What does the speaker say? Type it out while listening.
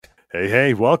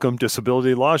Hey, welcome.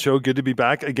 Disability Law Show. Good to be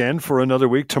back again for another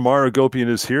week. Tamara Gopian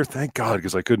is here. Thank God,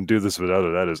 because I couldn't do this without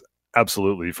her. That is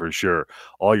absolutely for sure.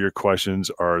 All your questions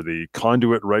are the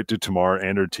conduit right to Tamara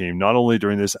and her team, not only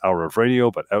during this hour of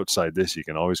radio, but outside this. You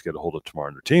can always get a hold of Tamara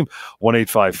and her team.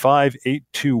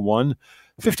 1-855-821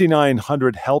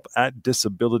 5900 help at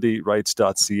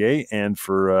disabilityrights.ca. And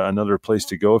for another place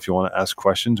to go, if you want to ask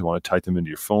questions, you want to type them into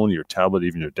your phone, your tablet,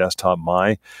 even your desktop,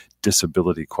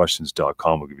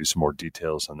 disabilityquestions.com. We'll give you some more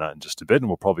details on that in just a bit, and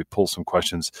we'll probably pull some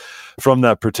questions from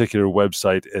that particular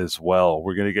website as well.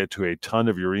 We're going to get to a ton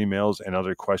of your emails and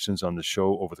other questions on the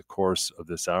show over the course of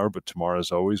this hour, but tomorrow,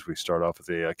 as always, we start off with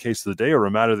a case of the day or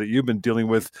a matter that you've been dealing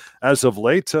with as of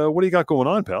late. What do you got going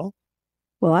on, pal?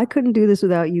 Well, I couldn't do this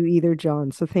without you either,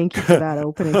 John. So thank you for that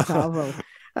opening salvo.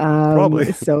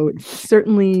 Probably. So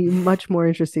certainly much more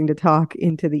interesting to talk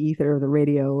into the ether of the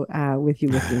radio with you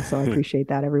with me. So I appreciate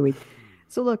that every week.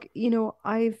 So look,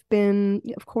 I've been,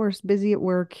 of course, busy at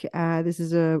work. This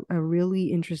is a really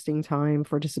interesting time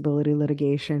for disability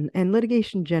litigation, and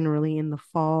litigation generally in the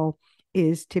fall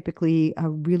is typically a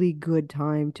really good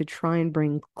time to try and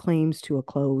bring claims to a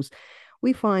close.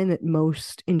 We find that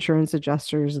most insurance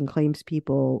adjusters and claims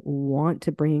people want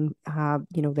to bring,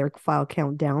 their file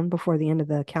count down before the end of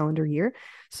the calendar year.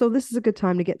 So this is a good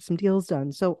time to get some deals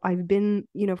done. So I've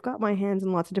got my hands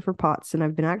in lots of different pots, and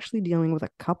I've been actually dealing with a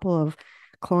couple of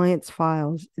clients'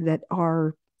 files that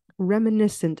are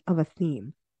reminiscent of a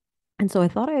theme. And so I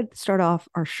thought I'd start off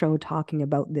our show talking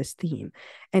about this theme.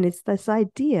 And it's this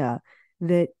idea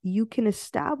that you can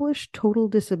establish total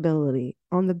disability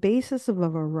on the basis of a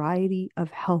variety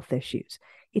of health issues.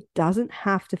 It doesn't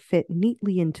have to fit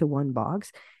neatly into one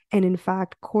box. And in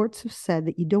fact, courts have said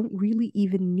that you don't really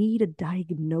even need a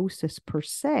diagnosis per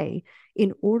se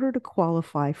in order to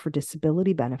qualify for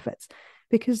disability benefits.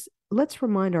 Because let's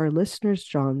remind our listeners,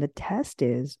 John, the test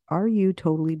is, are you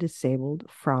totally disabled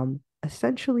from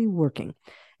essentially working?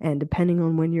 And depending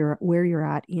on where you're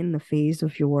at in the phase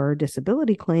of your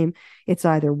disability claim, it's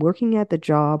either working at the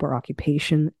job or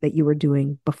occupation that you were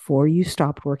doing before you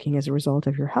stopped working as a result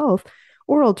of your health,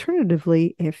 or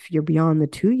alternatively, if you're beyond the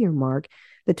 2-year mark,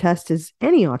 the test is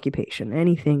any occupation,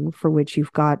 anything for which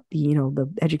you've got the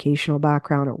educational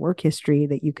background or work history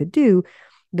that you could do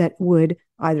that would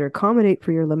either accommodate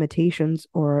for your limitations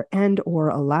or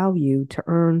allow you to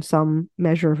earn some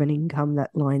measure of an income that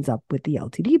lines up with the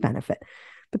LTD benefit.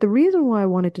 But the reason why I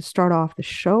wanted to start off the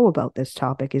show about this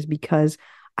topic is because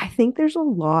I think there's a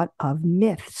lot of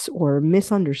myths or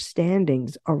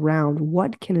misunderstandings around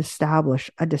what can establish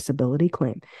a disability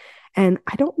claim. And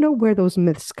I don't know where those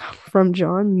myths come from,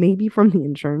 John, maybe from the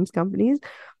insurance companies,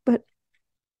 but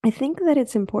I think that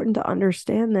it's important to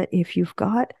understand that if you've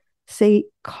got, say,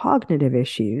 cognitive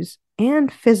issues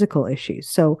and physical issues,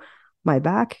 so my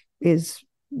back is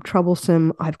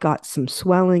troublesome, I've got some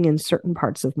swelling in certain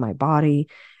parts of my body,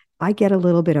 I get a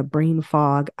little bit of brain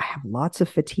fog, I have lots of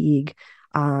fatigue.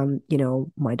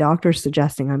 My doctor's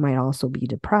suggesting I might also be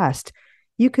depressed.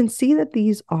 You can see that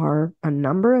these are a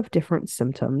number of different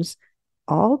symptoms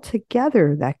all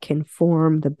together that can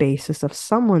form the basis of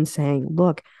someone saying,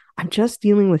 look, I'm just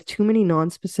dealing with too many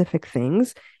non-specific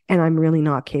things, and I'm really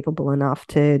not capable enough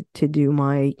to do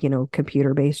my,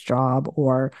 computer-based job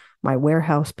or my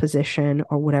warehouse position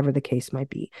or whatever the case might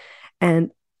be.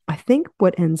 And I think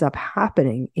what ends up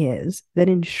happening is that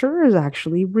insurers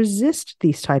actually resist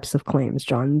these types of claims,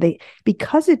 John.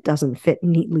 Because it doesn't fit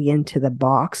neatly into the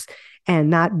box,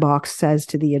 and that box says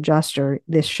to the adjuster,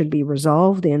 this should be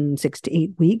resolved in 6 to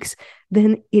 8 weeks,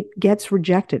 then it gets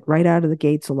rejected right out of the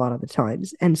gates a lot of the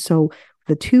times. And so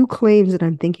the two claims that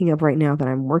I'm thinking of right now that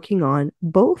I'm working on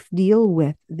both deal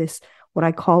with this, what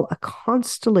I call a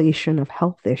constellation of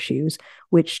health issues,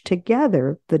 which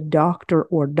together the doctor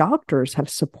or doctors have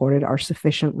supported are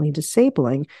sufficiently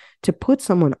disabling to put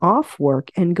someone off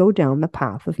work and go down the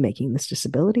path of making this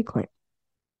disability claim.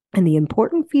 And the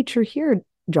important feature here,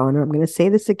 John, I'm going to say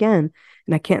this again,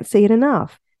 and I can't say it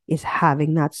enough, is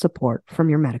having that support from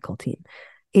your medical team.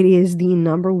 It is the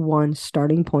number one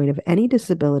starting point of any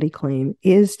disability claim,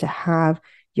 is to have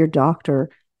your doctor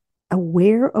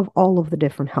aware of all of the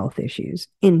different health issues,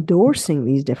 endorsing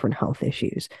these different health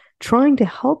issues, trying to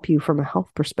help you from a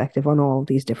health perspective on all of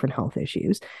these different health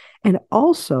issues, and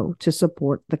also to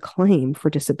support the claim for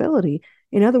disability.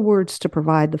 In other words, to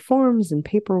provide the forms and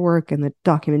paperwork and the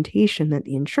documentation that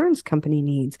the insurance company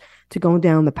needs to go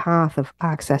down the path of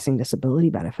accessing disability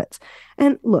benefits.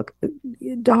 And look,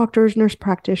 doctors, nurse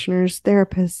practitioners,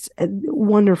 therapists,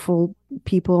 wonderful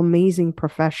people, amazing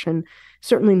profession.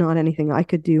 Certainly not anything I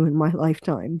could do in my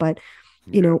lifetime. But,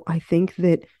 Yeah. I think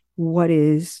that what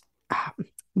is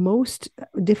most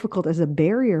difficult as a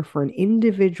barrier for an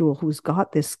individual who's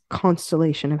got this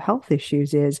constellation of health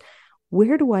issues is,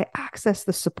 where do I access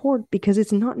the support? Because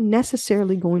it's not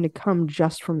necessarily going to come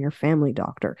just from your family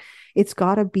doctor. It's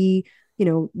got to be,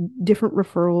 different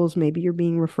referrals. Maybe you're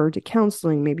being referred to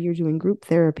counseling. Maybe you're doing group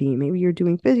therapy. Maybe you're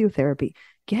doing physiotherapy.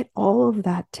 Get all of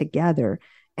that together.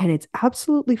 And it's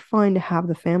absolutely fine to have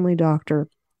the family doctor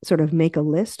sort of make a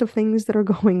list of things that are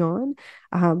going on.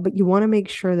 But you want to make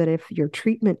sure that if your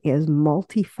treatment is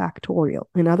multifactorial,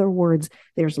 in other words,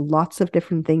 there's lots of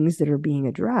different things that are being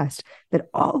addressed, that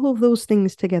all of those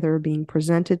things together are being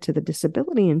presented to the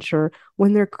disability insurer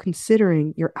when they're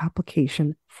considering your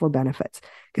application for benefits.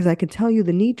 Because I can tell you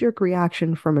the knee-jerk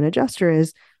reaction from an adjuster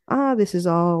is, this is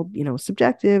all,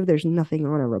 subjective. There's nothing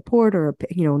on a report, or,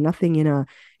 nothing in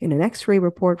an x-ray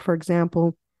report, for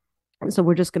example. So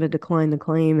we're just going to decline the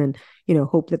claim and,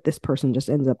 hope that this person just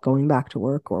ends up going back to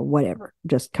work or whatever,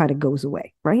 just kind of goes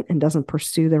away, right? And doesn't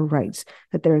pursue their rights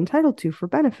that they're entitled to for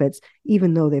benefits,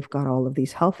 even though they've got all of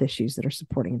these health issues that are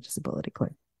supporting a disability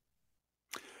claim.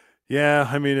 Yeah,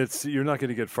 I mean, you're not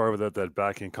going to get far without that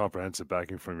backing, comprehensive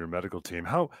backing from your medical team.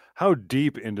 How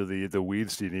deep into the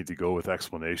weeds do you need to go with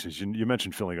explanations? You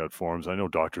mentioned filling out forms. I know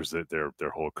doctors that their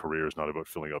whole career is not about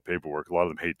filling out paperwork. A lot of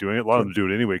them hate doing it. A lot of them do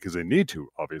it anyway because they need to,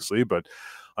 obviously. But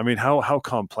I mean, how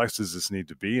complex does this need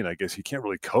to be? And I guess you can't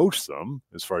really coach them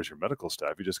as far as your medical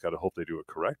staff. You just got to hope they do it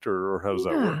correct, or how does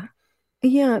that Yeah. work?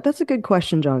 Yeah, that's a good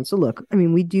question, John. So look, I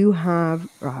mean, we do have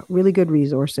really good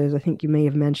resources. I think you may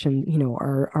have mentioned,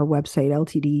 our website,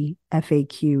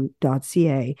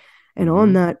 ltdfaq.ca. And on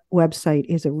Mm-hmm. that website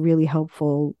is a really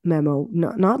helpful memo,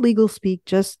 not legal speak,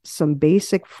 just some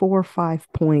basic 4 or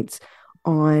 5 points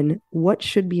on what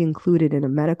should be included in a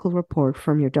medical report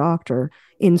from your doctor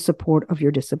in support of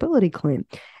your disability claim.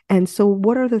 And so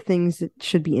what are the things that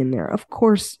should be in there? Of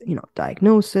course,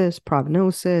 diagnosis,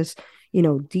 prognosis,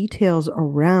 details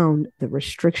around the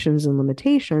restrictions and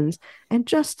limitations, and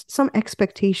just some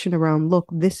expectation around, look,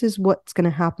 this is what's going to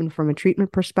happen from a treatment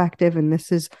perspective, and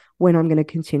this is when I'm going to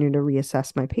continue to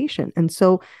reassess my patient. And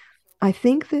so I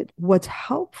think that what's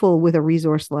helpful with a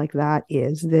resource like that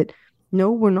is that, no,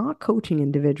 we're not coaching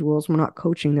individuals. We're not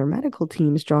coaching their medical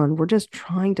teams, John. We're just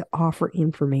trying to offer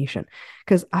information.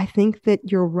 Because I think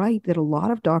that you're right that a lot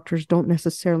of doctors don't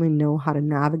necessarily know how to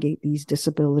navigate these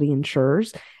disability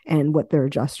insurers and what their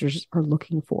adjusters are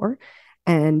looking for.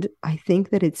 And I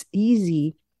think that it's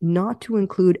easy not to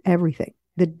include everything.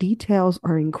 The details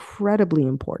are incredibly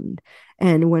important.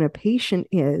 And when a patient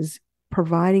is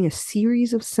providing a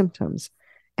series of symptoms,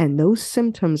 and those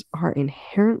symptoms are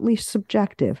inherently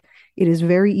subjective, it is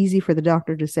very easy for the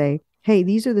doctor to say, hey,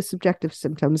 these are the subjective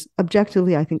symptoms.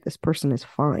 Objectively, I think this person is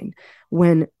fine,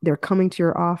 when they're coming to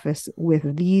your office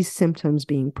with these symptoms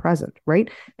being present, right?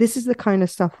 This is the kind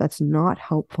of stuff that's not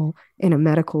helpful in a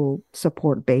medical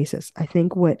support basis. I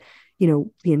think what the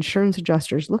insurance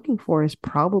adjuster is looking for is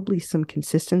probably some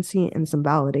consistency and some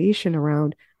validation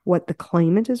around what the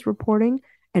claimant is reporting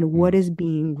and what is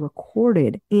being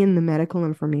recorded in the medical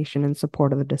information in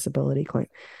support of the disability claim.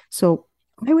 So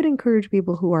I would encourage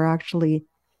people who are actually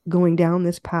going down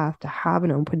this path to have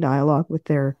an open dialogue with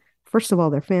first of all,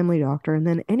 their family doctor, and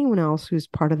then anyone else who's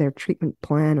part of their treatment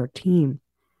plan or team,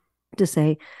 to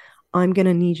say, I'm going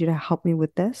to need you to help me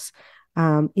with this.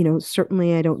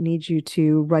 Certainly I don't need you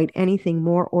to write anything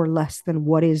more or less than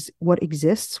what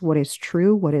exists, what is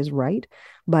true, what is right.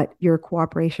 But your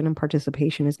cooperation and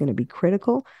participation is going to be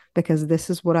critical, because this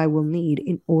is what I will need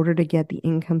in order to get the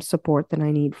income support that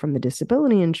I need from the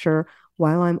disability insurer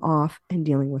while I'm off and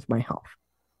dealing with my health.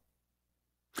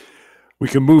 We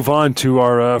can move on to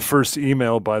our first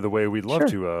email. By the way, we'd love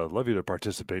Sure. love you to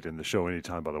participate in the show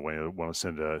anytime. By the way, I want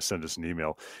to send us an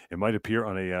email. It might appear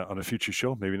on a future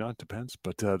show, maybe not, depends.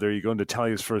 But there you go.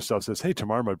 Natalia's first off says, "Hey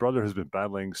Tamar, my brother has been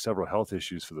battling several health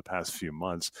issues for the past few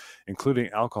months, including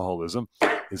alcoholism.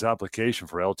 His application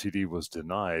for LTD was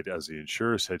denied as the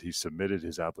insurer said he submitted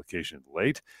his application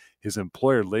late. His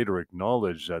employer later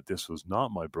acknowledged that this was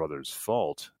not my brother's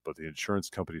fault, but the insurance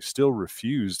company still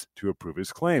refused to approve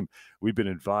his claim. We've been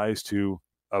advised to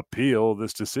appeal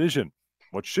this decision.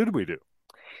 What should we do?"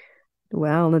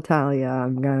 Well, Natalia,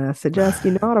 I'm gonna suggest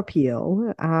you not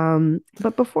appeal.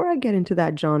 But before I get into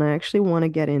that, John, I actually want to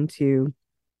get into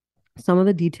some of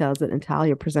the details that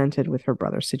Natalia presented with her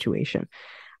brother's situation.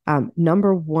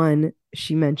 Number one,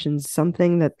 she mentions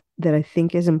something that I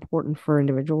think is important for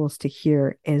individuals to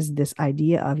hear, is this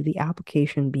idea of the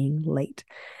application being late.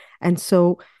 And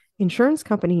so insurance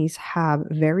companies have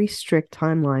very strict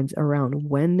timelines around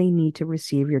when they need to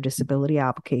receive your disability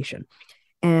application.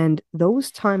 And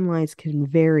those timelines can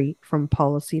vary from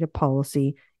policy to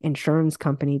policy, insurance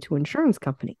company to insurance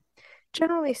company.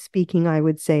 Generally speaking, I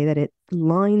would say that it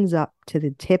lines up to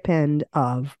the tip end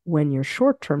of when your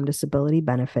short-term disability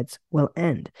benefits will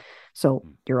end. So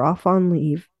you're off on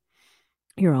leave,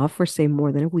 you're off for say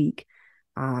more than a week.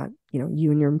 You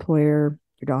and your employer,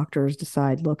 your doctors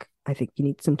decide, look, I think you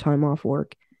need some time off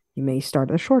work. You may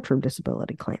start a short-term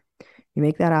disability claim. You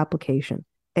make that application.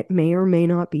 It may or may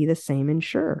not be the same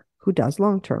insurer who does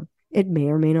long-term. It may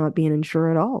or may not be an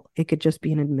insurer at all. It could just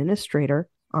be an administrator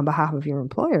on behalf of your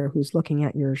employer who's looking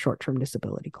at your short-term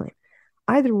disability claim.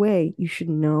 Either way, you should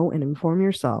know and inform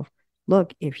yourself,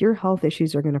 look, if your health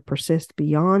issues are going to persist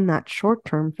beyond that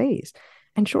short-term phase,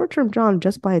 and short-term, John,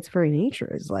 just by its very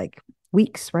nature, is like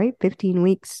weeks, right? 15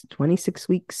 weeks, 26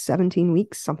 weeks, 17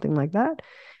 weeks, something like that.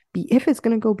 If it's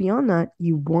going to go beyond that,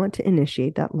 you want to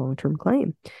initiate that long-term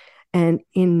claim. And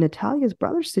in Natalia's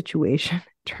brother's situation,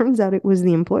 turns out it was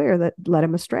the employer that led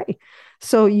him astray.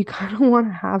 So you kind of want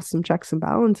to have some checks and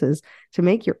balances to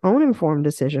make your own informed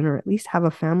decision, or at least have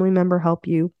a family member help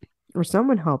you or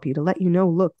someone help you to let you know,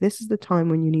 look, this is the time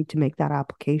when you need to make that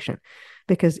application.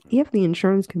 Because if the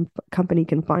insurance company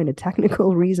can find a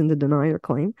technical reason to deny your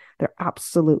claim, they're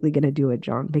absolutely going to do it,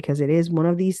 John, because it is one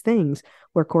of these things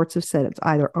where courts have said it's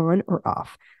either on or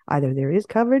off. Either there is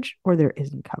coverage or there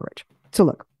isn't coverage. So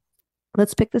look,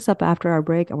 let's pick this up after our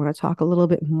break. I want to talk a little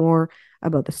bit more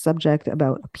about the subject,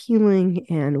 about appealing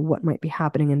and what might be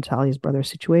happening in Talia's brother's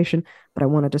situation. But I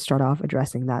wanted to start off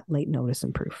addressing that late notice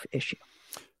and proof issue.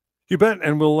 You bet,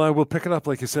 and we'll pick it up,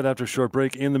 like you said, after a short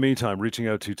break. In the meantime, reaching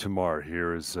out to Tamar.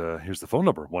 Here's the phone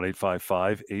number,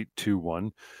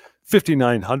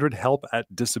 1-855-821-5900, help at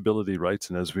Disability Rights.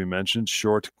 And as we mentioned,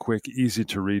 short, quick, easy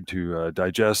to read, to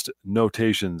digest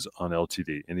notations on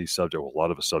LTD. Any subject, well, a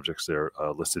lot of the subjects there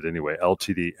listed anyway,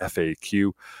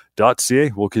 ltdfaq.ca.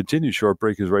 We'll continue. Short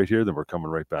break is right here. Then we're coming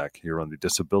right back here on the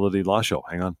Disability Law Show.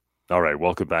 Hang on. All right,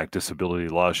 welcome back, Disability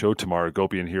Law Show. Tamar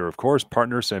Agopian here, of course,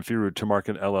 partner, Samfiru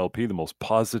Tumarkin LLP, the most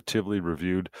positively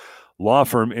reviewed law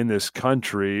firm in this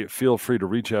country. Feel free to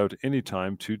reach out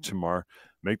anytime to Tamar.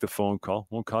 Make the phone call.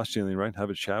 Won't cost you anything, right?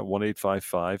 Have a chat,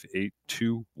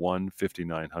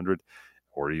 1-855-821-5900.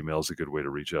 Or email is a good way to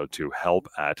reach out to help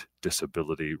at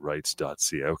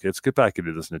disabilityrights.ca. Okay, let's get back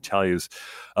into this. Natalia's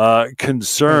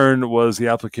concern was the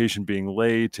application being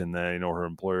late, and then her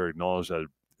employer acknowledged that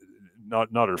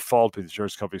not her fault, but the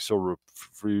insurance company still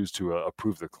refused to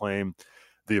approve the claim.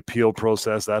 The appeal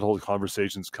process, that whole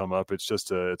conversation's come up. It's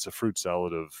just a fruit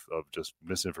salad of just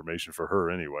misinformation for her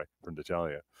anyway, for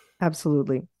Natalia.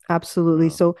 Absolutely.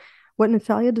 So what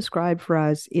Natalia described for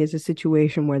us is a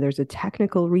situation where there's a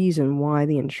technical reason why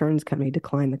the insurance company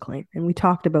declined the claim. And we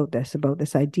talked about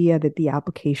this idea that the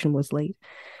application was late.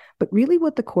 But really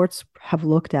what the courts have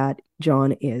looked at,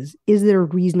 John, is there a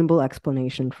reasonable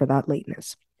explanation for that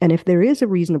lateness? And if there is a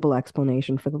reasonable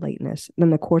explanation for the lateness,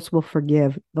 then the courts will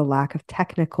forgive the lack of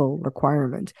technical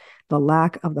requirement, the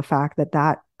lack of the fact that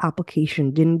that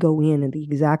application didn't go in at the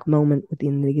exact moment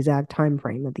within the exact time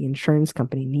frame that the insurance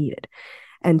company needed.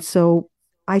 And so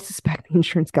I suspect the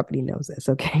insurance company knows this,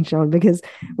 okay, John, because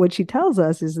what she tells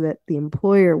us is that the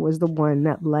employer was the one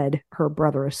that led her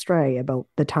brother astray about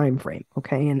the time frame,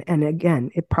 okay? And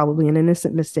again, it probably an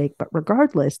innocent mistake, but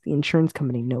regardless, the insurance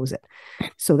company knows it.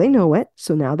 So they know it.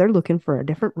 So now they're looking for a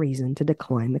different reason to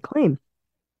decline the claim.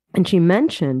 And she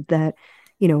mentioned that,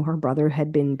 her brother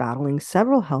had been battling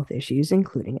several health issues,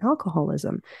 including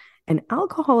alcoholism. And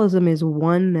alcoholism is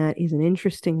one that is an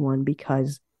interesting one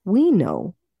because we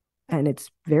know, and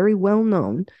it's very well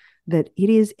known, that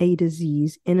it is a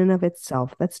disease in and of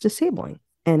itself that's disabling.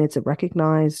 And it's a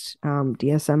recognized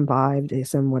DSM-5,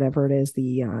 DSM, whatever it is,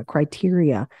 the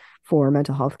criteria for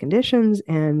mental health conditions,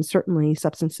 and certainly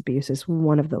substance abuse is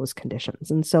one of those conditions.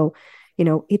 And so,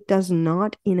 it does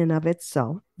not in and of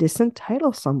itself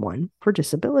disentitle someone for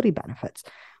disability benefits.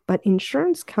 But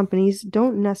insurance companies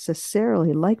don't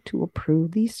necessarily like to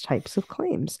approve these types of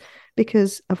claims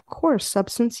because, of course,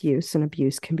 substance use and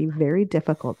abuse can be very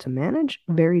difficult to manage,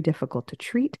 very difficult to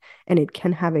treat, and it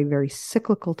can have a very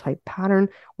cyclical type pattern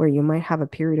where you might have a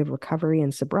period of recovery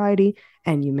and sobriety,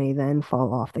 and you may then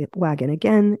fall off the wagon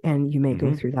again, and you may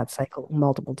go through that cycle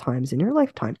multiple times in your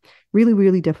lifetime. Really,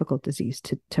 really difficult disease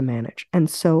to manage. And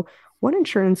so what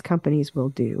insurance companies will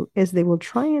do is they will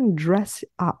try and dress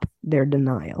up their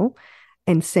denial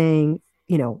and saying,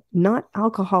 not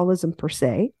alcoholism per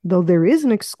se, though there is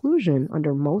an exclusion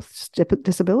under most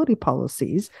disability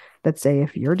policies that say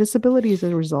if your disability is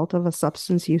a result of a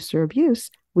substance use or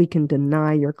abuse, we can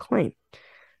deny your claim.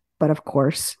 But of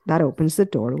course, that opens the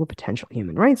door to a potential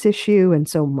human rights issue. And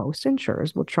so most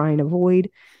insurers will try and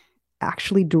avoid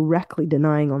actually directly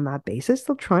denying on that basis.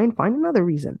 They'll try and find another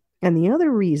reason. And the other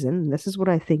reason, and this is what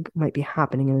I think might be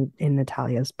happening in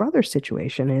Natalia's brother's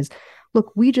situation, is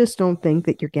look, we just don't think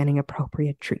that you're getting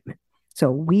appropriate treatment. So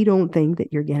we don't think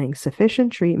that you're getting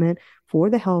sufficient treatment for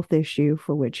the health issue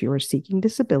for which you are seeking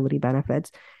disability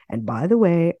benefits. And by the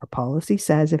way, our policy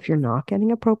says if you're not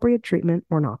getting appropriate treatment,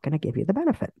 we're not going to give you the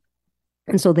benefit.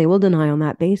 And so they will deny on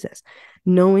that basis,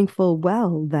 knowing full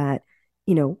well that,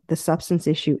 the substance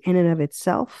issue in and of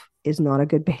itself is not a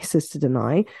good basis to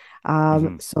deny.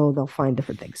 Mm-hmm. So they'll find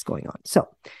different things going on. So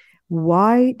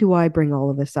why do I bring all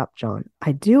of this up, John?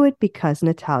 I do it because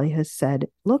Natalia has said,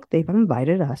 look, they've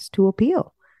invited us to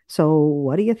appeal. So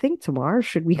what do you think, Tamar?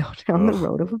 Should we go down the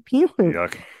road of appealing?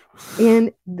 Yuck.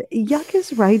 And yuck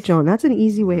is right, John. That's an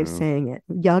easy way of Yeah. saying it.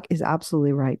 Yuck is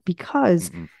absolutely right because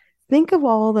Mm-mm. think of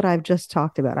all that I've just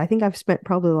talked about. I think I've spent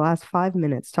probably the last 5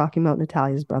 minutes talking about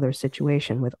Natalia's brother's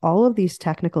situation with all of these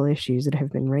technical issues that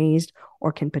have been raised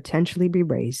or can potentially be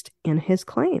raised in his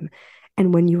claim.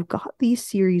 And when you've got these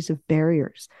series of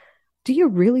barriers, do you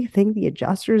really think the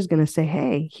adjuster is going to say,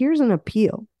 hey, here's an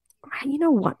appeal? You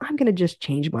know what? I'm going to just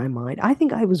change my mind. I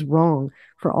think I was wrong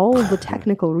for all of the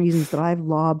technical reasons that I've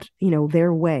lobbed,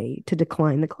 their way to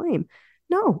decline the claim.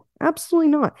 No, absolutely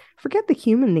not. Forget the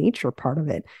human nature part of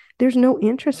it. There's no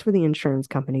interest for the insurance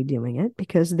company doing it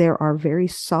because there are very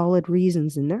solid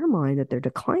reasons in their mind that they're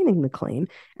declining the claim,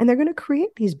 and they're going to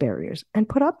create these barriers and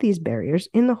put up these barriers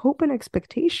in the hope and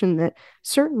expectation that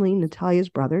certainly Natalia's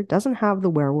brother doesn't have the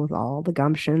wherewithal, the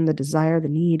gumption, the desire, the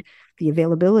need, the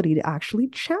availability to actually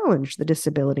challenge the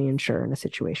disability insurer in a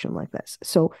situation like this.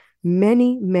 So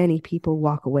many, many people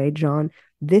walk away, John.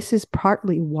 This is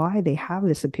partly why they have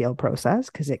this appeal process,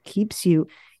 because it keeps you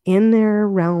in their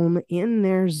realm, in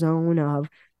their zone of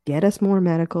get us more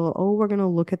medical. Oh, we're going to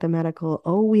look at the medical.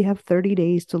 Oh, we have 30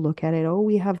 days to look at it. Oh,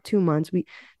 we have 2 months.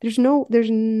 There's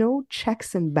no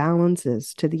checks and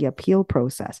balances to the appeal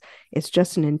process. It's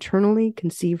just an internally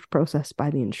conceived process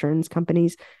by the insurance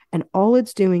companies. And all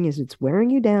it's doing is it's wearing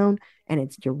you down and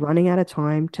you're running out of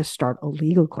time to start a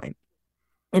legal claim.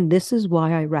 And this is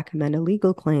why I recommend a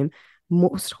legal claim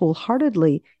most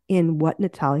wholeheartedly in what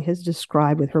Natalia has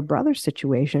described with her brother's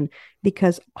situation,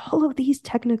 because all of these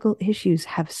technical issues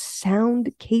have sound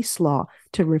case law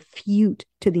to refute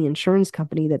to the insurance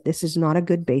company that this is not a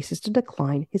good basis to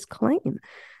decline his claim.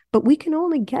 But we can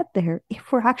only get there if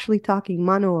we're actually talking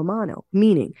mano a mano,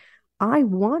 meaning I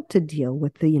want to deal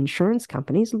with the insurance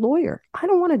company's lawyer. I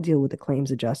don't want to deal with the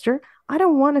claims adjuster. I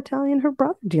don't want Natalia and her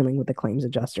brother dealing with the claims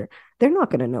adjuster. They're not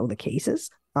going to know the cases.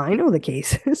 I know the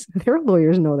cases. Their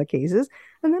lawyers know the cases.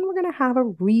 And then we're going to have a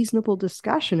reasonable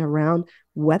discussion around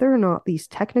whether or not these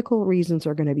technical reasons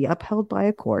are going to be upheld by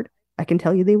a court. I can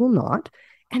tell you they will not.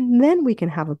 And then we can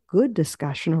have a good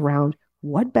discussion around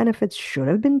what benefits should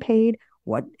have been paid,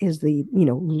 what is the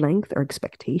length or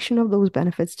expectation of those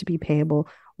benefits to be payable,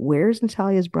 where's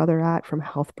Natalia's brother at from a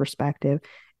health perspective,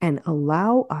 and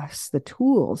allow us the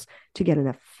tools to get an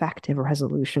effective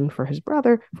resolution for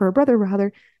her brother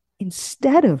rather,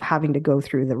 instead of having to go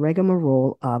through the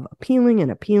rigmarole of appealing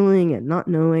and not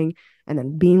knowing and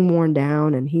then being worn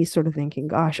down, and he's sort of thinking,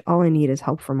 gosh, all I need is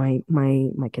help for my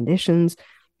conditions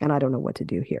and I don't know what to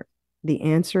do here. The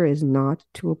answer is not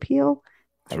to appeal.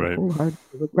 That's I right.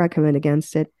 would recommend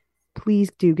against it.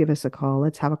 Please do give us a call.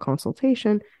 Let's have a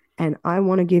consultation. And I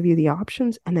want to give you the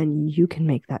options, and then you can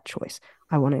make that choice.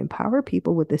 I want to empower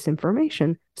people with this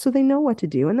information so they know what to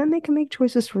do, and then they can make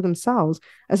choices for themselves,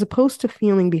 as opposed to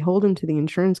feeling beholden to the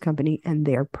insurance company and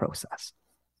their process.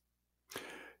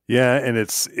 Yeah, and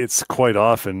it's quite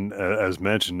often, as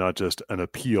mentioned, not just an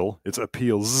appeal; it's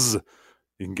appeals.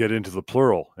 You can get into the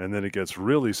plural, and then it gets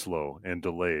really slow and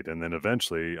delayed, and then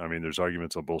eventually, I mean, there's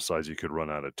arguments on both sides. You could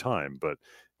run out of time, but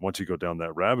once you go down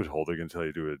that rabbit hole, they're going to tell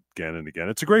you to do it again and again.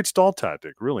 It's a great stall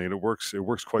tactic, really, and it works. It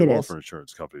works quite It well is. for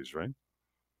insurance companies, right?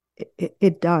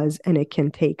 It does, and it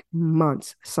can take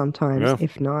months, sometimes, Yeah.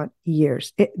 if not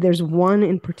years. There's one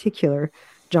in particular,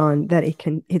 John, that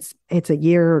it's a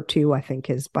year or two, I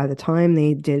think, is by the time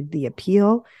they did the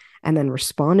appeal and then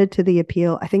responded to the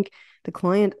appeal. I think the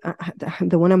client,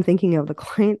 the one I'm thinking of, the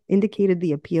client indicated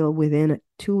the appeal within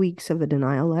 2 weeks of the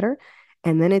denial letter,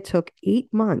 and then it took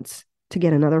 8 months to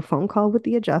get another phone call with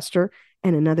the adjuster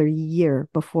and another year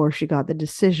before she got the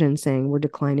decision saying we're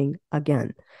declining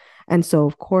again. And so,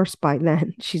 of course, by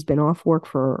then she's been off work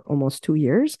for almost 2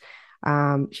 years.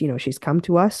 She's come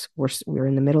to us. We're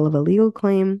in the middle of a legal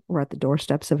claim. We're at the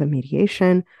doorsteps of a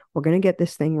mediation. We're going to get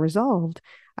this thing resolved.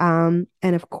 And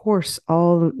of course,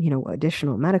 all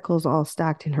additional medicals all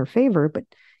stacked in her favor. But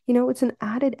it's an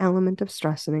added element of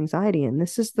stress and anxiety, and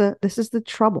this is the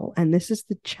trouble, and this is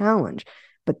the challenge.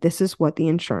 But this is what the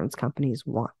insurance companies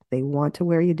want. They want to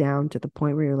wear you down to the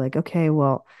point where you're like, okay,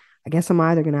 well, I guess I'm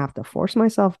either going to have to force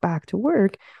myself back to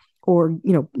work or,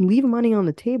 leave money on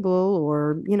the table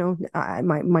or,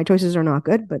 my choices are not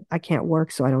good, but I can't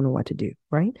work, so I don't know what to do.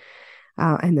 Right.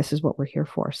 And this is what we're here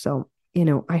for. So,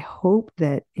 I hope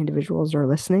that individuals are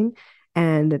listening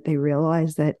and that they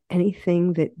realize that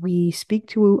anything that we speak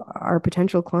to our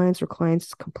potential clients or clients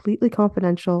is completely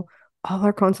confidential. All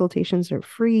our consultations are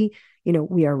free.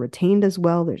 We are retained as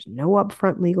well. There's no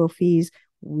upfront legal fees.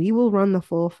 We will run the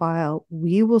full file.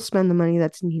 We will spend the money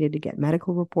that's needed to get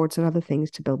medical reports and other things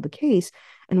to build the case.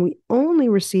 And we only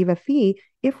receive a fee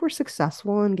if we're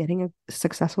successful in getting a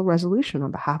successful resolution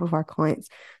on behalf of our clients.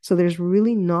 So there's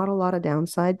really not a lot of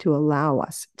downside to allow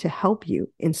us to help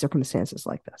you in circumstances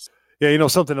like this. Yeah,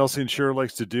 something else the insurer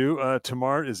likes to do,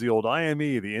 Tamar, is the old IME,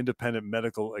 the independent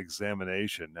medical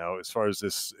examination. Now, as far as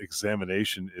this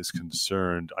examination is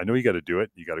concerned, I know you got to do it.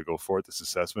 You got to go for it, this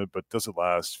assessment, but does it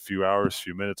last a few hours,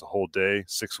 few minutes, a whole day,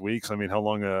 6 weeks? I mean, how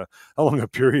long a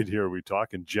period here are we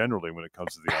talking generally when it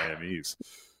comes to the IMEs?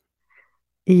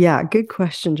 Yeah, good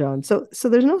question, John. So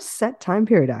there's no set time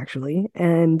period actually,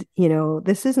 and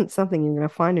this isn't something you're going to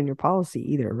find in your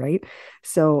policy either, right?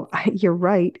 So you're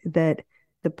right that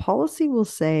the policy will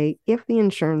say if the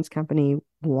insurance company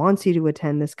wants you to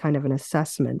attend this kind of an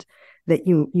assessment, that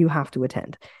you have to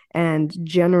attend. And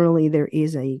generally, there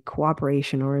is a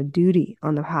cooperation or a duty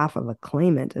on the behalf of a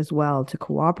claimant as well to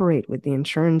cooperate with the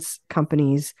insurance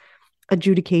company's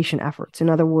adjudication efforts. In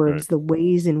other Right. words, the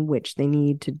ways in which they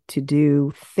need to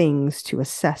do things to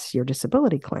assess your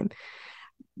disability claim.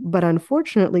 But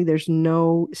unfortunately, there's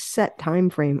no set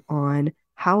time frame on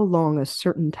how long a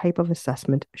certain type of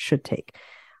assessment should take.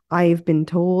 I've been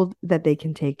told that they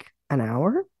can take an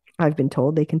hour. I've been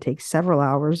told they can take several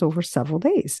hours over several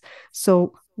days.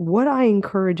 So what I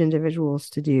encourage individuals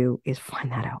to do is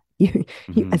find that out.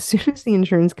 Mm-hmm. As soon as the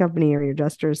insurance company or your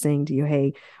adjuster is saying to you,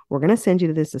 hey, we're going to send you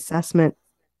to this assessment,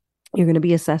 you're going to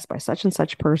be assessed by such and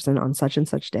such person on such and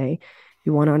such day.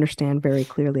 You want to understand very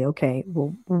clearly, okay,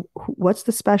 well, what's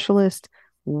the specialist?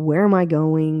 Where am I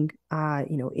going?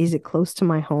 Is it close to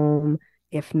my home?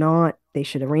 If not, they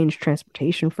should arrange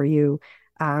transportation for you.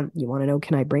 You want to know,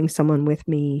 can I bring someone with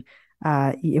me?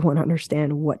 You want to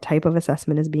understand what type of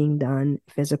assessment is being done,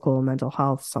 physical, mental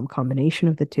health, some combination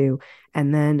of the two.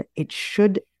 And then it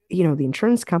should, the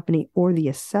insurance company or the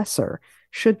assessor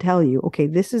should tell you, okay,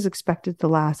 this is expected to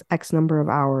last X number of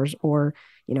hours or,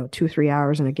 2, 3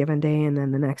 hours in a given day. And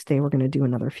then the next day, we're going to do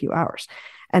another few hours.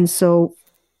 And so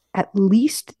at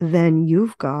least then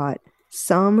you've got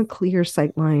some clear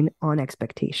sightline on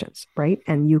expectations, right?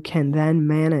 And you can then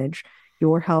manage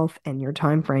your health and your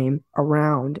time frame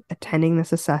around attending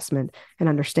this assessment and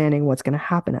understanding what's going to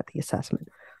happen at the assessment.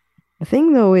 The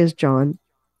thing though is, John,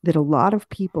 that a lot of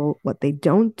people, what they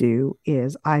don't do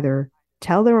is either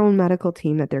tell their own medical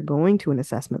team that they're going to an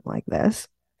assessment like this,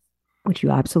 which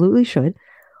you absolutely should,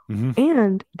 Mm-hmm.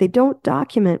 and they don't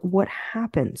document what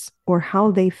happens or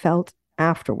how they felt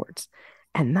afterwards.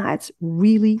 And that's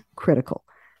really critical.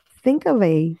 Think of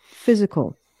a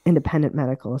physical independent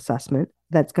medical assessment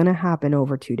that's going to happen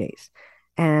over 2 days.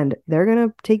 And they're going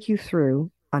to take you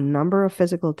through a number of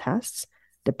physical tests.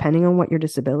 Depending on what your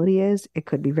disability is, it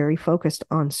could be very focused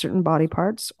on certain body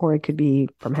parts or it could be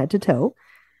from head to toe.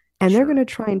 And they're Sure. going to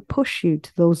try and push you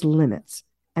to those limits.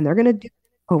 And they're going to do it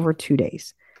over 2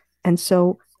 days. And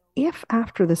so if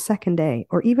after the second day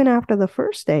or even after the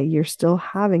first day, you're still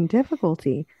having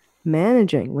difficulty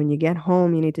managing, when you get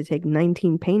home, you need to take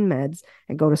 19 pain meds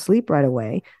and go to sleep right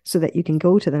away so that you can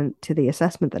go to the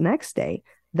assessment the next day.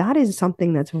 That is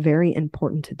something that's very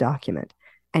important to document.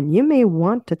 And you may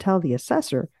want to tell the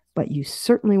assessor, but you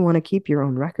certainly want to keep your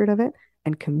own record of it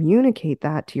and communicate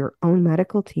that to your own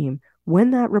medical team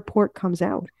when that report comes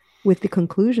out with the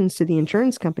conclusions to the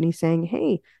insurance company saying,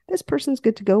 hey, this person's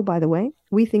good to go, by the way.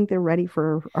 We think they're ready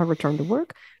for a return to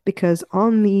work because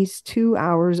on these 2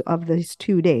 hours of these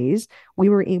 2 days, we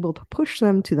were able to push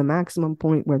them to the maximum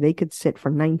point where they could sit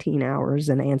for 19 hours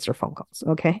and answer phone calls.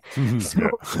 Okay. Mm-hmm.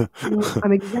 So Yeah.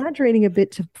 I'm exaggerating a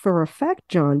bit for effect,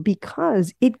 John,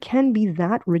 because it can be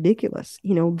that ridiculous.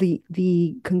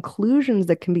 The conclusions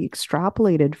that can be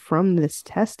extrapolated from this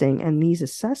testing and these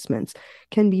assessments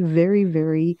can be very,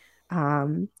 very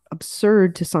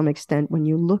absurd to some extent when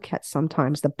you look at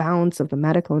sometimes the balance of the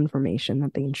medical information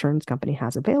that the insurance company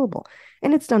has available.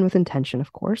 And it's done with intention,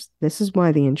 of course. This is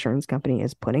why the insurance company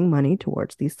is putting money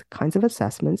towards these kinds of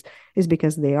assessments, is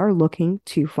because they are looking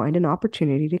to find an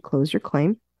opportunity to close your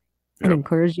claim and Yep.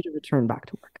 encourage you to return back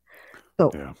to work.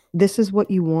 So Yeah. this is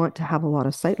what you want to have a lot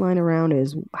of sightline around,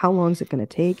 is how long is it going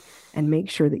to take, and make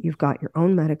sure that you've got your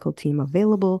own medical team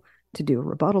available to do a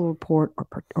rebuttal report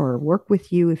or work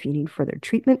with you if you need further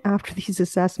treatment after these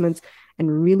assessments,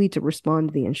 and really to respond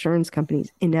to the insurance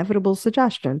company's inevitable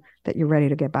suggestion that you're ready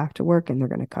to get back to work and they're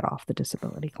going to cut off the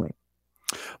disability claim.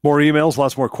 More emails,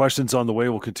 lots more questions on the way.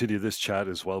 We'll continue this chat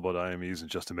as well about IMEs in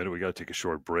just a minute. We got to take a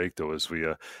short break, though, as we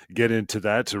get into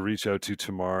that. To reach out to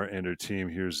Tamar and her team,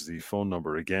 here's the phone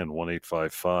number again,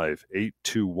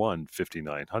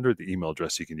 1-855-821-5900. The email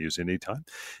address you can use anytime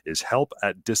is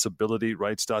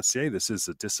help@disabilityrights.ca. This is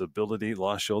the Disability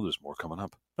Law Show. There's more coming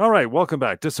up. All right, welcome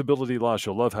back. Disability Law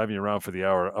Show. Love having you around for the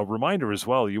hour. A reminder as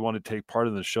well, you want to take part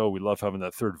in the show. We love having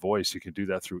that third voice. You can do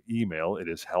that through email. It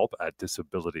is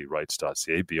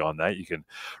help@disabilityrights.ca. Beyond that, you can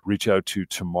reach out to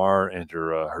Tamar and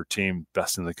her team,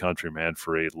 best in the country, man,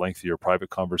 for a lengthier private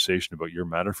conversation about your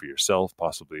matter for yourself,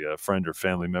 possibly a friend or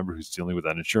family member who's dealing with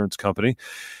an insurance company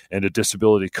and a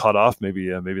disability cutoff.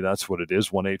 Maybe that's what it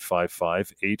is.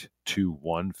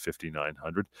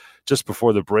 1-855-821-5900. Just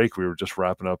before the break, we were just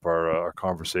wrapping up our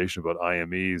conversation about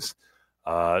IMEs.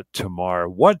 Tamar,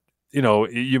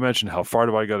 you mentioned how far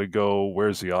do I got to go?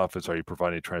 Where's the office? Are you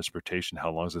providing transportation?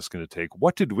 How long is this going to take?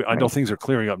 I know things are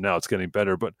clearing up now. It's getting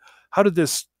better, but how did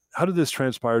this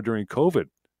transpire during COVID?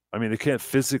 I mean, they can't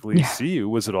physically see you.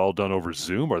 Was it all done over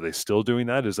Zoom? Are they still doing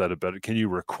that? Is that can you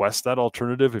request that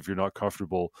alternative if you're not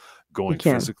comfortable going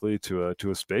physically to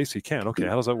a space? You can. Okay.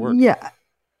 How does that work?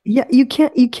 Yeah, you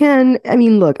can. I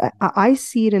mean, look, I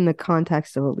see it in the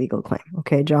context of a legal claim.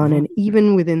 Okay, John. Mm-hmm. And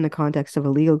even within the context of a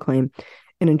legal claim,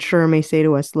 an insurer may say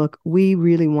to us, look, we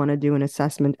really want to do an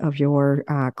assessment of your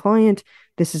client.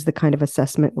 This is the kind of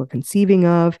assessment we're conceiving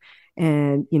of.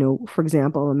 And, for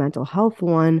example, a mental health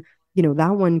one,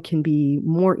 that one can be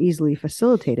more easily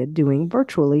facilitated doing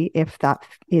virtually if that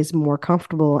is more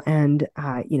comfortable and,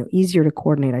 easier to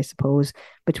coordinate, I suppose,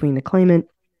 between the claimant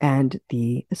and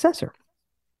the assessor.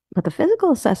 But the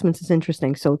physical assessments is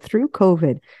interesting. So through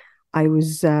COVID, I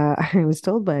was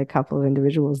told by a couple of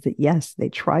individuals that yes, they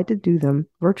tried to do them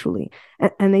virtually,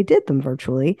 and they did them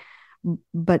virtually,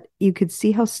 but you could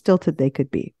see how stilted they could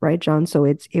be, right, John? So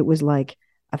it was like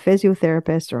a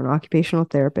physiotherapist or an occupational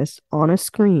therapist on a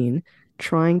screen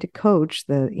trying to coach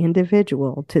the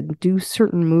individual to do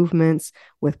certain movements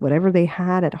with whatever they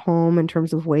had at home in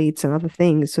terms of weights and other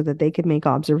things so that they could make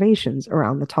observations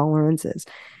around the tolerances.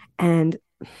 And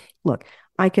look,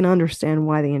 I can understand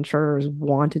why the insurers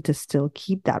wanted to still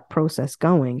keep that process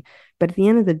going. But at the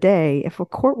end of the day, if a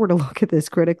court were to look at this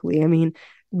critically, I mean,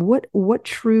 what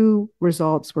true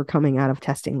results were coming out of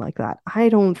testing like that? I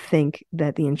don't think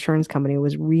that the insurance company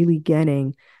was really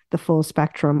getting the full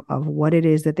spectrum of what it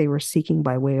is that they were seeking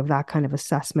by way of that kind of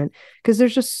assessment, because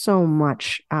there's just so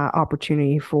much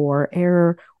opportunity for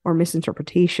error or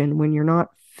misinterpretation when you're not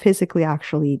physically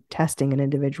actually testing an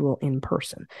individual in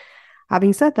person.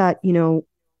 Having said that,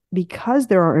 because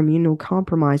there are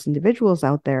immunocompromised individuals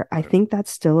out there, I think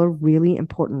that's still a really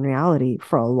important reality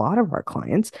for a lot of our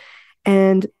clients.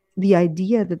 And the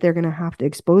idea that they're going to have to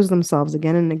expose themselves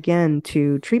again and again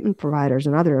to treatment providers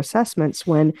and other assessments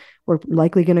when we're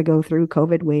likely going to go through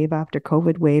COVID wave after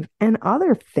COVID wave and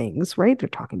other things, right? They're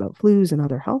talking about flus and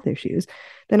other health issues.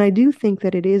 Then I do think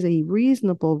that it is a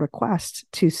reasonable request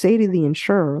to say to the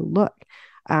insurer, look,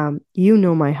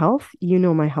 my health,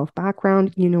 my health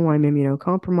background, I'm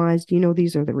immunocompromised,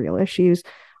 these are the real issues.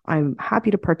 I'm happy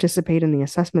to participate in the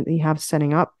assessment that you have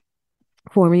setting up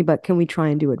for me, but can we try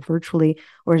and do it virtually?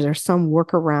 Or is there some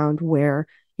workaround where,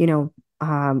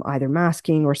 either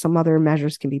masking or some other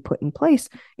measures can be put in place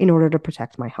in order to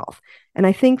protect my health? And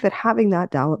I think that having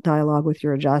that dialogue with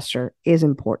your adjuster is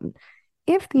important.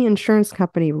 If the insurance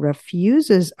company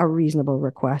refuses a reasonable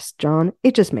request, John,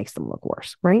 it just makes them look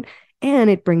worse, right? And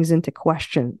it brings into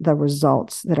question the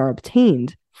results that are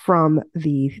obtained from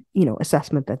the,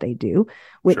 assessment that they do,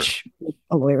 which sure.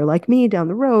 A lawyer like me down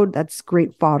the road, that's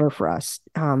great fodder for us,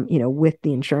 with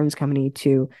the insurance company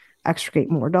to extricate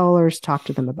more dollars, talk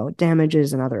to them about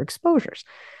damages and other exposures.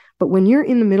 But when you're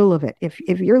in the middle of it, if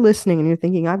you're listening and you're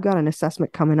thinking, I've got an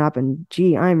assessment coming up and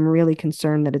gee, I'm really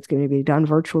concerned that it's going to be done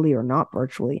virtually or not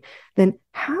virtually, then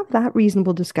have that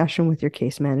reasonable discussion with your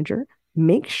case manager.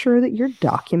 Make sure that you're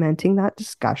documenting that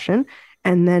discussion.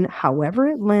 And then however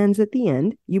it lands at the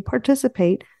end, you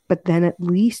participate, but then at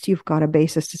least you've got a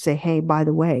basis to say, hey, by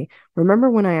the way,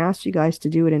 remember when I asked you guys to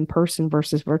do it in person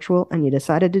versus virtual and you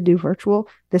decided to do virtual?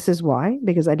 This is why,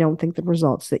 because I don't think the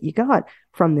results that you got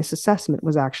from this assessment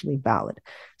was actually valid.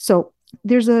 So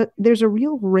there's a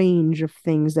real range of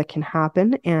things that can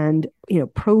happen and,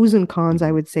 pros and cons,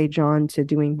 I would say, John, to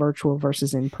doing virtual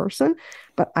versus in person.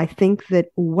 But I think that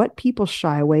what people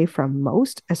shy away from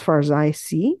most, as far as I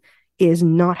see, is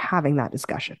not having that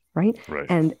discussion, right? Right.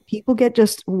 And people get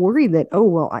just worried that, oh,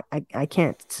 well, I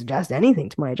can't suggest anything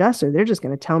to my adjuster. They're just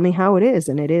going to tell me how it is,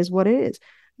 and it is what it is.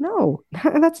 No,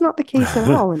 that's not the case at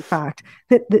all. In fact,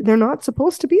 they're not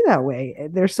supposed to be that way.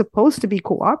 They're supposed to be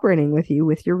cooperating with you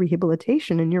with your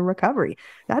rehabilitation and your recovery.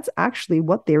 That's actually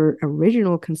what their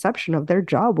original conception of their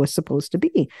job was supposed to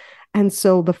be. And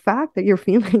so the fact that you're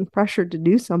feeling pressured to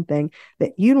do something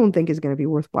that you don't think is going to be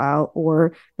worthwhile,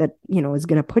 or that, is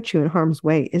going to put you in harm's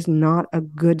way, is not a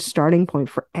good starting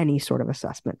point for any sort of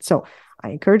assessment. So I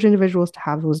encourage individuals to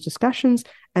have those discussions,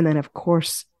 and then, of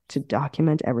course, to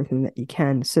document everything that you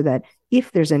can, so that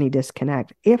if there's any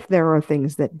disconnect, if there are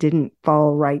things that didn't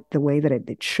fall right the way that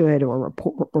it should, or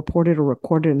reported or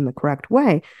recorded in the correct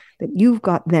way, that you've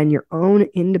got then your own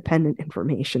independent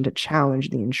information to challenge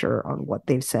the insurer on what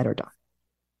they've said or done.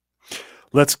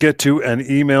 Let's get to an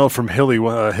email from Hillary.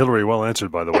 Well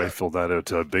answered, by the way. Filled that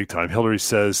out big time. Hillary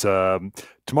says,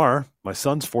 Tamar, my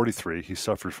son's 43. He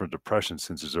suffered from depression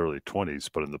since his early 20s,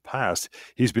 but in the past,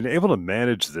 he's been able to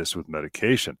manage this with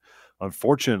medication.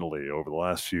 Unfortunately, over the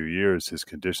last few years, his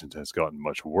condition has gotten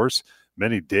much worse.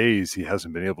 Many days he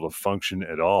hasn't been able to function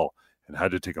at all and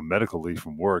had to take a medical leave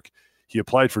from work. He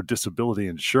applied for disability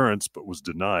insurance, but was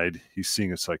denied. He's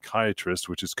seeing a psychiatrist,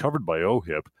 which is covered by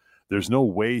OHIP. There's no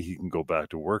way he can go back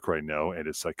to work right now, and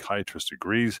his psychiatrist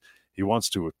agrees. He wants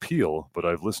to appeal, but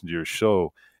I've listened to your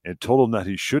show and told him that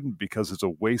he shouldn't because it's a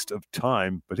waste of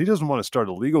time, but he doesn't want to start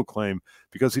a legal claim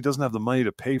because he doesn't have the money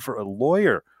to pay for a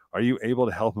lawyer. Are you able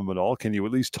to help him at all? Can you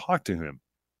at least talk to him?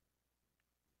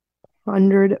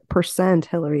 100%,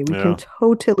 Hillary. We can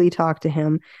totally talk to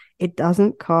him. It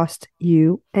doesn't cost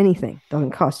you anything.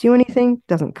 Doesn't cost you anything.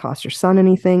 Doesn't cost your son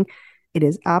anything. It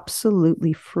is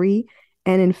absolutely free.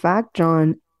 And in fact,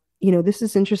 John, this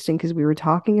is interesting because we were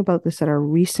talking about this at our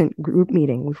recent group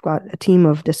meeting. We've got a team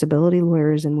of disability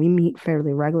lawyers, and we meet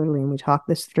fairly regularly, and we talk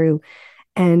this through.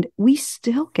 And we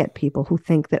still get people who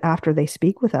think that after they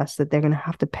speak with us that they're going to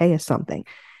have to pay us something.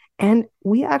 And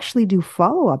we actually do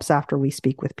follow-ups after we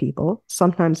speak with people.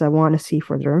 Sometimes I want to see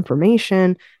further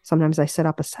information. Sometimes I set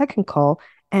up a second call,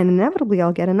 and inevitably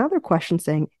I'll get another question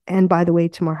saying, and by the way,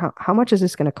 Tamar, how much is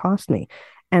this going to cost me?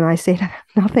 And I say to them,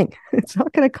 nothing. It's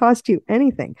not going to cost you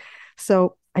anything.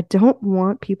 So I don't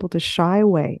want people to shy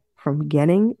away from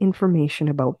getting information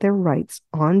about their rights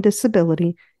on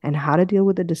disability and how to deal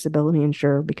with a disability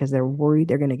insurer because they're worried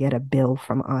they're going to get a bill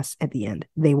from us at the end.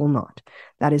 They will not.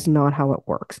 That is not how it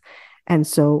works. And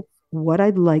so what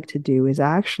I'd like to do is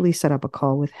actually set up a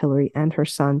call with Hillary and her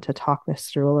son to talk this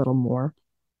through a little more.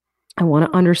 I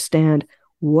want to understand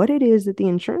what it is that the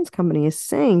insurance company is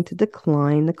saying to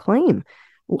decline the claim.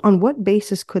 On what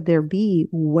basis could there be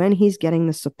when he's getting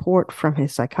the support from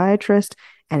his psychiatrist,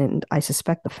 and I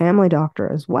suspect the family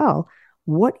doctor as well?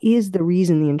 What is the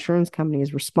reason the insurance company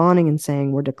is responding and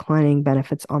saying we're declining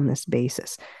benefits on this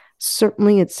basis?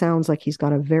 Certainly, it sounds like he's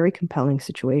got a very compelling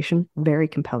situation, very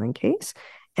compelling case,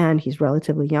 and he's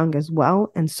relatively young as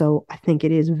well. And so I think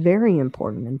it is very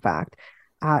important, in fact,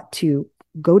 to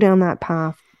go down that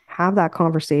path, have that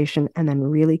conversation, and then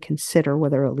really consider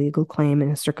whether a legal claim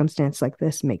in a circumstance like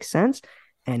this makes sense.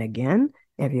 And again,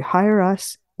 if you hire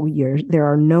us, there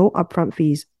are no upfront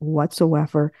fees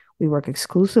whatsoever. We work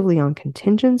exclusively on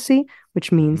contingency,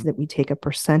 which means that we take a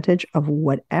percentage of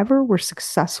whatever we're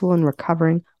successful in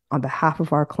recovering on behalf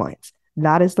of our clients.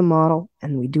 That is the model,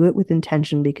 and we do it with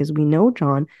intention because we know,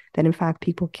 John, that in fact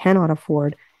people cannot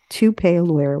afford to pay a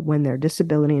lawyer when their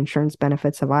disability insurance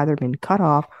benefits have either been cut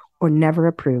off or never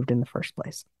approved in the first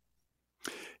place.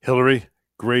 Hillary,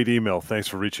 great email. Thanks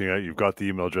for reaching out. You've got the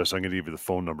email address. I'm going to give you the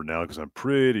phone number now because I'm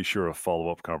pretty sure a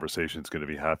follow-up conversation is going to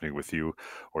be happening with you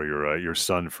or your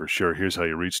son for sure. Here's how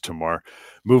you reach Tamar.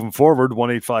 Moving forward,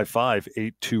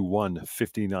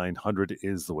 1-855-821-5900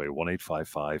 is the way.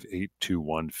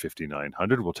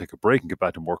 1-855-821-5900. We'll take a break and get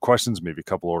back to more questions, maybe a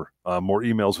couple or more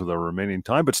emails with our remaining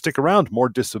time, but stick around. More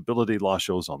Disability Law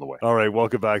shows on the way. All right,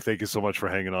 welcome back. Thank you so much for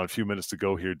hanging on. A few minutes to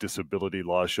go here, Disability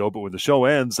Law Show, but when the show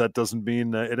ends, that doesn't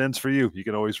mean it ends for you. You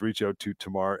can always reach out to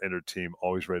Tamar and her team.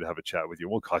 Always ready to have a chat with you. It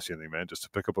won't cost you anything, man, just to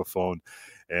pick up a phone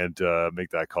and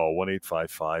make that call.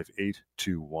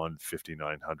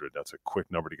 1-855-821-5900. That's a quick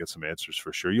number to get some answers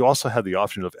for sure. You also have the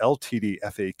option of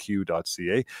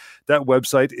ltdfaq.ca. That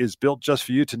website is built just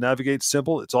for you to navigate.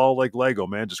 Simple. It's all like Lego,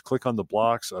 man. Just click on the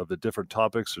blocks of the different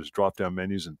topics. There's drop-down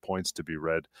menus and points to be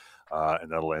read.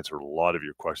 and that'll answer a lot of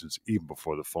your questions even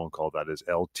before the phone call. That is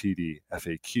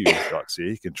ltdfaq.ca.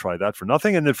 You can try that for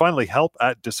nothing. And then finally,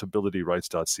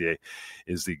 help@disabilityrights.ca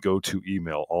is the go-to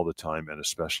email all the time, and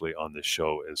especially on this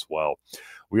show as well.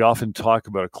 We often talk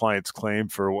about a client's claim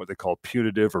for what they call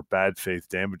punitive or bad faith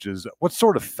damages. What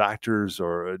sort of factors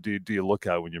or do you look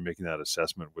at when you're making that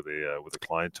assessment with a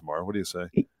client tomorrow? What do you say?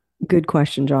 Good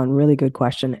question, John. Really good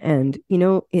question. And,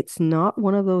 it's not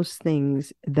one of those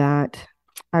things that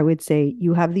I would say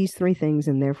you have these three things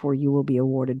and therefore you will be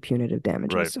awarded punitive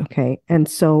damages. Right. Okay. And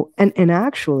so, and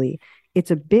actually,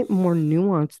 it's a bit more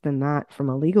nuanced than that from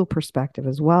a legal perspective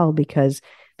as well, because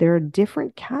there are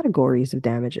different categories of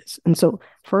damages. And so,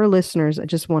 for our listeners, I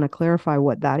just want to clarify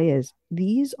what that is.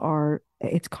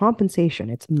 It's compensation,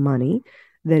 it's money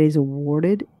that is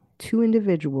awarded to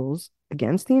individuals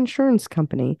against the insurance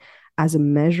company as a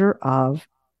measure of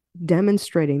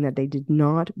demonstrating that they did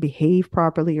not behave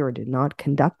properly or did not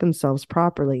conduct themselves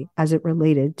properly as it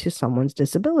related to someone's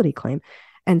disability claim.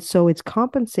 And so it's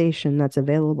compensation that's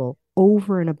available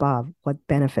over and above what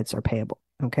benefits are payable.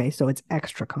 Okay. So it's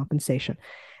extra compensation.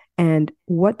 And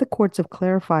what the courts have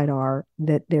clarified are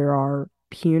that there are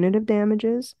punitive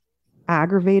damages,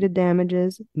 aggravated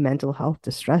damages, mental health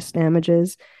distress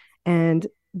damages, and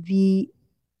the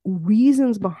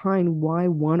reasons behind why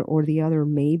one or the other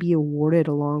may be awarded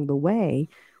along the way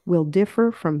will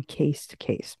differ from case to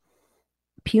case.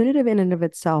 Punitive in and of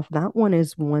itself, that one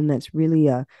is one that's really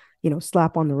a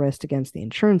slap on the wrist against the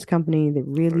insurance company that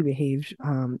really behaved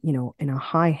in a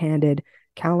high-handed,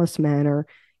 callous manner,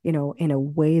 in a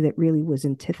way that really was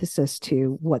antithesis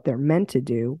to what they're meant to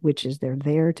do, which is they're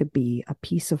there to be a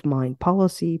peace of mind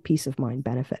policy, peace of mind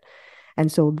benefit.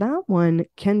 And so that one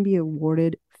can be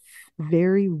awarded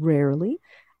very rarely.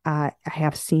 I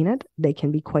have seen it. They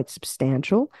can be quite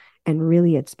substantial. And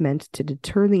really, it's meant to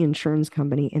deter the insurance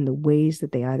company in the ways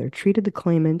that they either treated the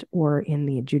claimant or in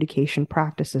the adjudication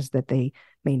practices that they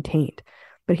maintained.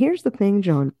 But here's the thing,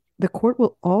 John. The court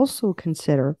will also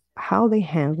consider how they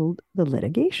handled the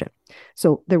litigation.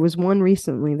 So there was one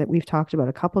recently that we've talked about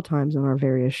a couple of times on our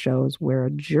various shows where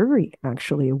a jury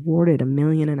actually awarded $1.5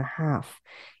 million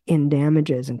in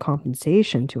damages and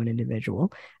compensation to an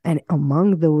individual. And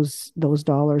among those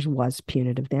dollars was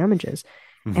punitive damages.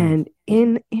 Mm-hmm. And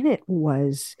in it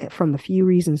was, from the few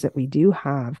reasons that we do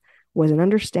have, was an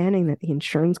understanding that the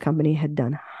insurance company had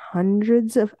done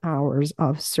hundreds of hours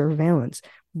of surveillance,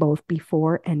 both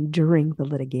before and during the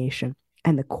litigation.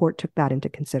 And the court took that into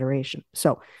consideration.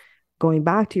 So going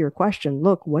back to your question,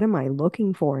 look, what am I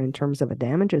looking for in terms of a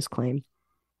damages claim?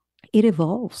 It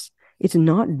evolves. It's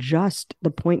not just the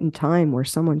point in time where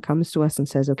someone comes to us and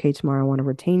says, okay, tomorrow I want to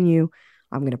retain you.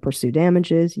 I'm going to pursue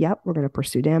damages. Yep, we're going to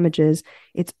pursue damages.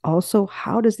 It's also,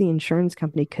 how does the insurance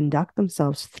company conduct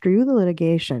themselves through the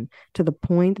litigation to the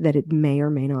point that it may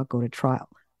or may not go to trial?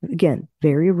 Again,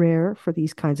 very rare for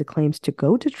these kinds of claims to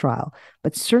go to trial,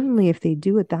 but certainly if they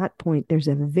do at that point, there's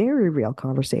a very real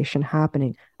conversation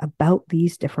happening about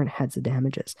these different heads of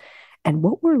damages. And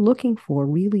what we're looking for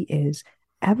really is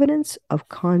evidence of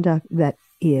conduct that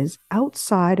is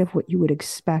outside of what you would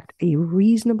expect a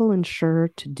reasonable insurer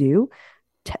to do,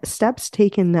 steps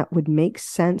taken that would make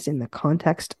sense in the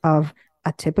context of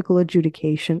a typical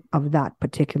adjudication of that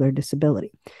particular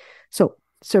disability. So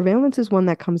surveillance is one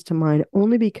that comes to mind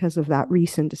only because of that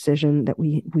recent decision that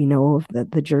we know of,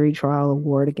 the jury trial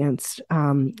award against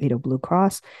Blue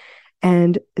Cross.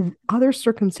 And other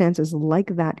circumstances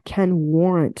like that can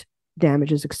warrant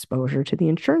damages exposure to the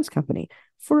insurance company.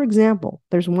 For example,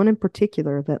 there's one in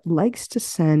particular that likes to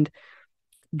send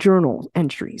journal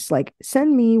entries, like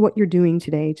send me what you're doing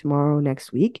today, tomorrow,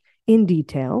 next week in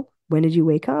detail. When did you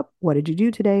wake up? What did you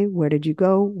do today? Where did you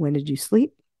go? When did you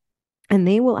sleep? And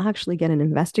they will actually get an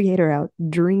investigator out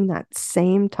during that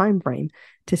same time frame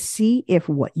to see if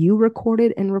what you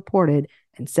recorded and reported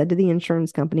and said to the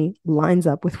insurance company lines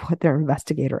up with what their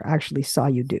investigator actually saw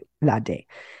you do that day.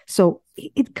 So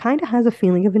it kind of has a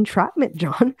feeling of entrapment,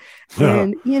 John.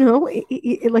 And,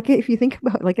 like if you think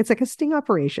about it, like it's like a sting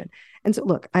operation. And so,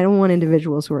 look, I don't want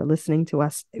individuals who are listening to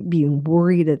us being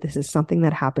worried that this is something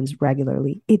that happens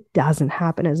regularly. It doesn't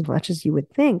happen as much as you would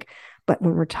think. But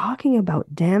when we're talking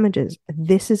about damages,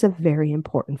 this is a very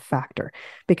important factor,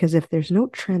 because if there's no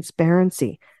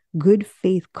transparency, good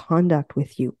faith conduct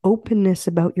with you, openness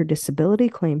about your disability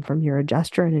claim from your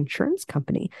adjuster and insurance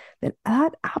company, then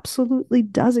that absolutely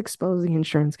does expose the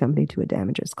insurance company to a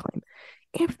damages claim.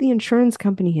 If the insurance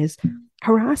company is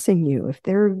harassing you, if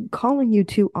they're calling you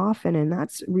too often, and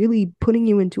that's really putting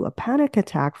you into a panic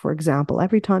attack, for example,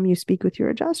 every time you speak with your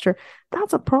adjuster,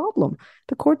 that's a problem.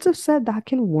 The courts have said that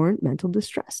can warrant mental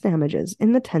distress damages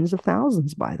in the tens of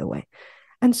thousands, by the way.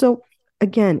 And so,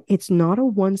 again, it's not a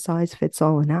one size fits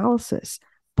all analysis,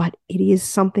 but it is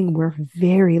something we're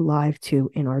very live to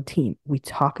in our team. We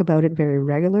talk about it very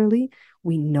regularly.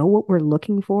 We know what we're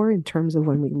looking for in terms of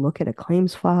when we look at a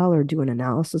claims file or do an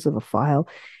analysis of a file.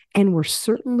 And we're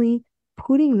certainly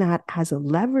putting that as a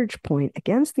leverage point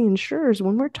against the insurers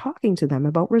when we're talking to them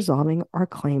about resolving our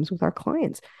claims with our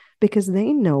clients, because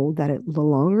they know that the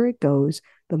longer it goes,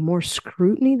 the more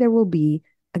scrutiny there will be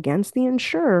against the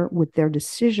insurer with their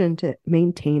decision to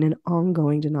maintain an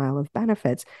ongoing denial of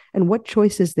benefits and what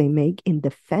choices they make in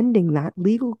defending that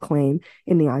legal claim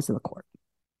in the eyes of the court.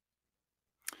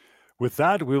 With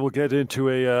that, we will get into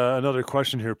another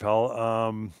question here,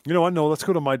 pal. You know what? No, let's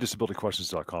go to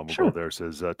mydisabilityquestions.com. We'll go Sure. there. It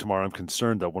says, Tamara, I'm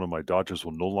concerned that one of my doctors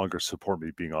will no longer support me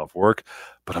being off work,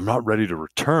 but I'm not ready to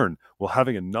return. Will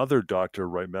having another doctor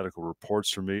write medical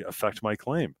reports for me affect my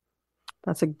claim?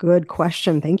 That's a good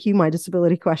question. Thank you,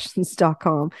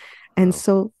 mydisabilityquestions.com. And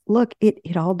so, look,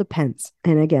 it all depends.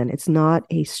 And again, it's not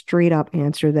a straight up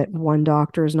answer that one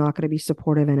doctor is not going to be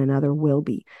supportive and another will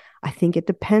be. I think it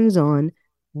depends on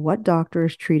what doctor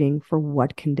is treating for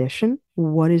what condition,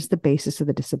 what is the basis of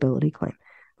the disability claim.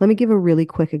 Let me give a really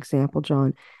quick example,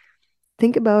 John.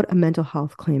 Think about a mental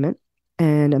health claimant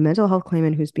and a mental health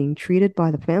claimant who's being treated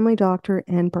by the family doctor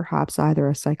and perhaps either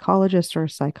a psychologist or a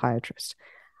psychiatrist.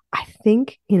 I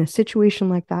think in a situation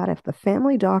like that, if the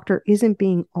family doctor isn't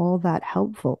being all that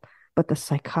helpful, but the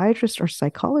psychiatrist or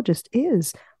psychologist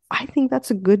is, I think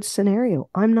that's a good scenario.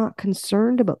 I'm not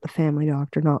concerned about the family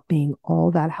doctor not being all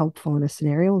that helpful in a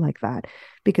scenario like that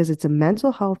because it's a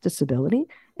mental health disability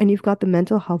and you've got the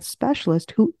mental health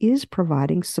specialist who is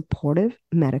providing supportive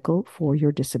medical for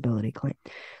your disability claim.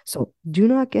 So do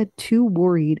not get too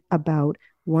worried about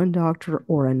one doctor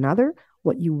or another.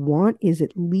 What you want is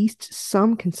at least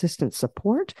some consistent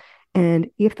support. And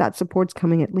if that support's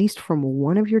coming at least from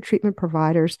one of your treatment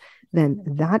providers, then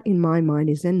that, in my mind,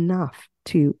 is enough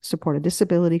to support a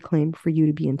disability claim for you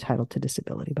to be entitled to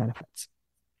disability benefits.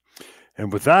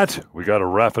 And with that, we got to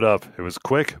wrap it up. It was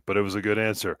quick, but it was a good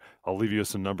answer. I'll leave you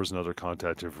some numbers and other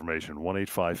contact information.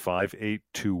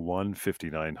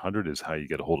 1-855-821-5900 is how you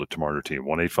get a hold of Tamara and her team.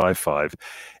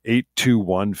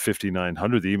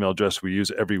 1-855-821-5900. The email address we use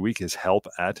every week is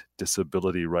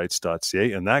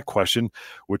help@disabilityrights.ca. And that question,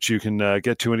 which you can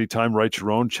get to anytime, write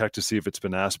your own, check to see if it's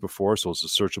been asked before. So it's a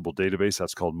searchable database.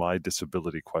 That's called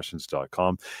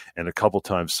mydisabilityquestions.com. And a couple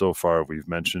times so far, we've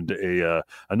mentioned a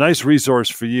nice resource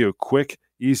for you. Quick,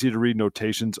 easy to read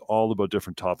notations, all about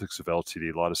different topics of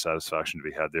LTD. A lot of satisfaction to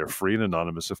be had there. Free and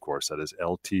anonymous, of course. That is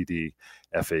ltdfaq.ca.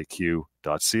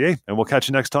 And we'll catch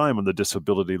you next time on the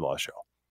Disability Law Show.